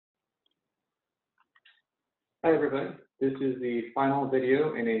Hi everybody, this is the final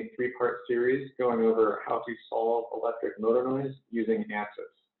video in a three-part series going over how to solve electric motor noise using ANSYS.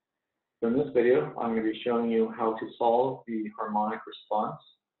 So in this video, I'm going to be showing you how to solve the harmonic response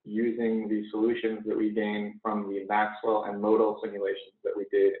using the solutions that we gained from the Maxwell and modal simulations that we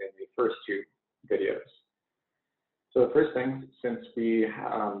did in the first two videos. So the first thing, since we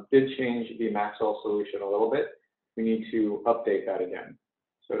did change the Maxwell solution a little bit, we need to update that again.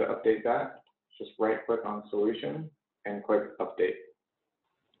 So to update that, just right-click on Solution and click Update.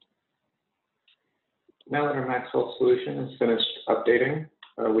 Now that our Maxwell solution is finished updating,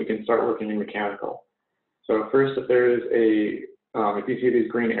 we can start working in mechanical. So first, if there is if you see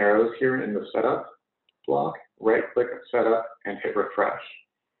these green arrows here in the Setup block, right-click Setup and hit Refresh.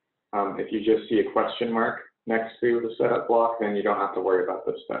 If you just see a question mark next to the Setup block, then you don't have to worry about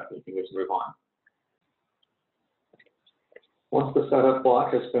this step. You can just move on. Once the setup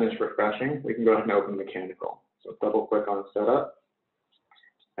block has finished refreshing, we can go ahead and open mechanical. So double click on setup.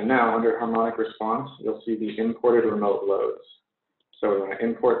 And now under harmonic response, you'll see the imported remote loads. So we want to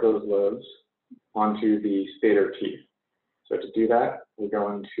import those loads onto the stator teeth. So to do that, we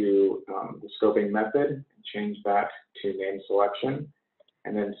go into the scoping method and change that to name selection,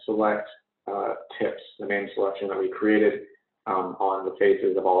 and then select tips, the name selection that we created on the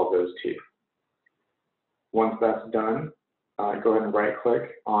faces of all of those teeth. Once that's done, go ahead and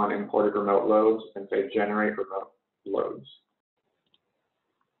right-click on imported remote loads and say generate remote loads.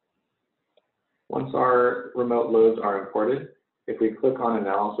 Once our remote loads are imported, if we click on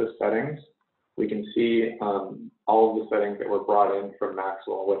analysis settings, we can see all of the settings that were brought in from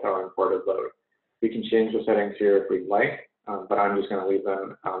Maxwell with our imported load. We can change the settings here if we'd like, but I'm just going to leave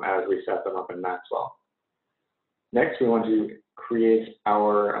them as we set them up in Maxwell. Next, we want to create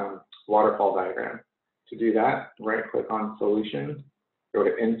our waterfall diagram. To do that, right-click on Solution, go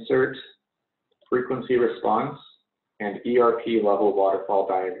to Insert, Frequency Response, and ERP Level Waterfall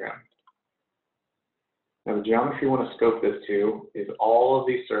Diagram. Now, the geometry we want to scope this to is all of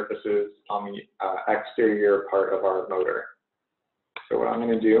these surfaces on the exterior part of our motor. So what I'm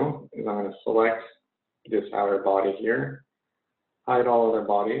going to do is I'm going to select this outer body here, hide all other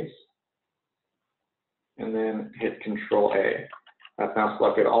bodies, and then hit Control-A. That's now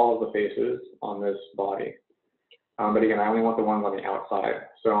selected all of the faces on this body. But again, I only want the ones on the outside.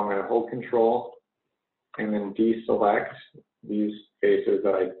 So I'm going to hold Control and then deselect these faces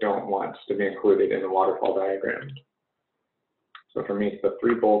that I don't want to be included in the waterfall diagram. So for me, it's the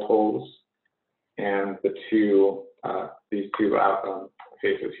 3 bolt holes and the these two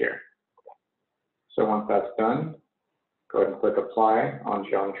faces here. So once that's done, go ahead and click Apply on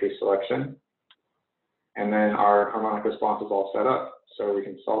Geometry Selection. And then our harmonic response is all set up, so we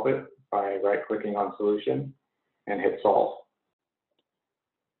can solve it by right-clicking on Solution and hit Solve.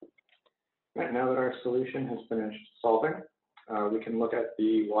 Right, now that our solution has finished solving, we can look at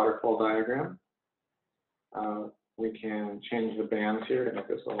the waterfall diagram. We can change the bands here to make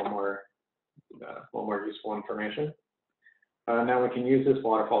this a little more useful information. Now we can use this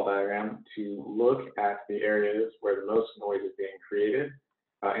waterfall diagram to look at the areas where the most noise is being created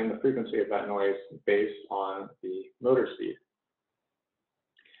and the frequency of that noise based on the motor speed.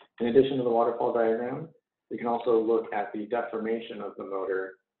 In addition to the waterfall diagram, we can also look at the deformation of the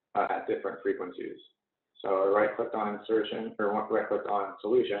motor at different frequencies. So I right-clicked on Insertion, or right-clicked on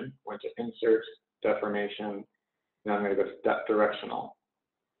Solution, went to Insert, Deformation, and I'm going to go to Depth Directional.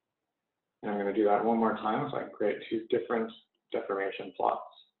 And I'm going to do that one more time so I can create 2 different deformation plots.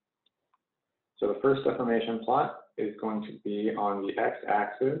 So the first deformation plot is going to be on the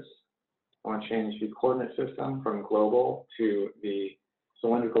x-axis. I want to change the coordinate system from global to the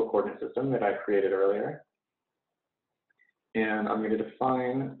cylindrical coordinate system that I created earlier. And I'm going to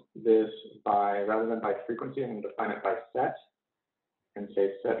define this by, rather than by frequency, I'm going to define it by set and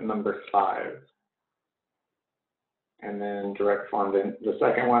say set number 5. And then direct fondant. The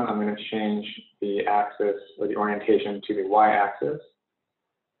second one, I'm going to change the axis or the orientation to the y-axis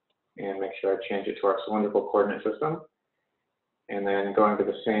and make sure I change it to our cylindrical coordinate system. And then going to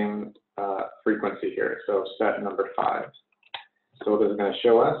the same frequency here, so set number 5. So what this is going to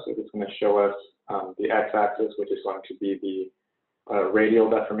show us is it's going to show us the x-axis, which is going to be the radial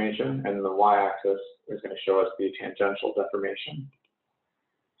deformation, and the y-axis is going to show us the tangential deformation.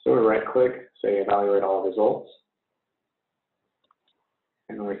 So we right-click, say Evaluate All Results,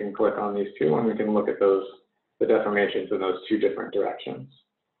 and then we can click on these two, and we can look at the deformations in those 2 different directions.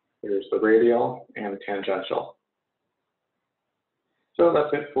 Here's the radial and tangential. So that's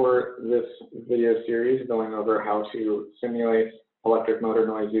it for this video series going over how to simulate electric motor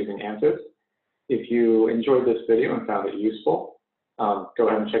noise using ANSYS. If you enjoyed this video and found it useful, Go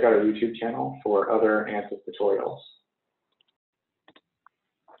ahead and check out our YouTube channel for other ANSYS tutorials.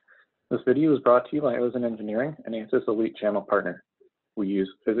 This video is brought to you by Ozen Engineering, an ANSYS Elite channel partner. We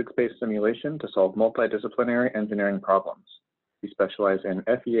use physics-based simulation to solve multidisciplinary engineering problems. We specialize in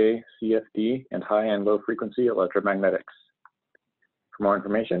FEA, CFD, and high and low frequency electromagnetics. For more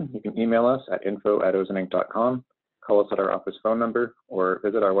information, you can email us at info@ozeninc.com, call us at our office phone number, or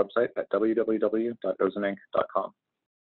visit our website at www.ozeninc.com.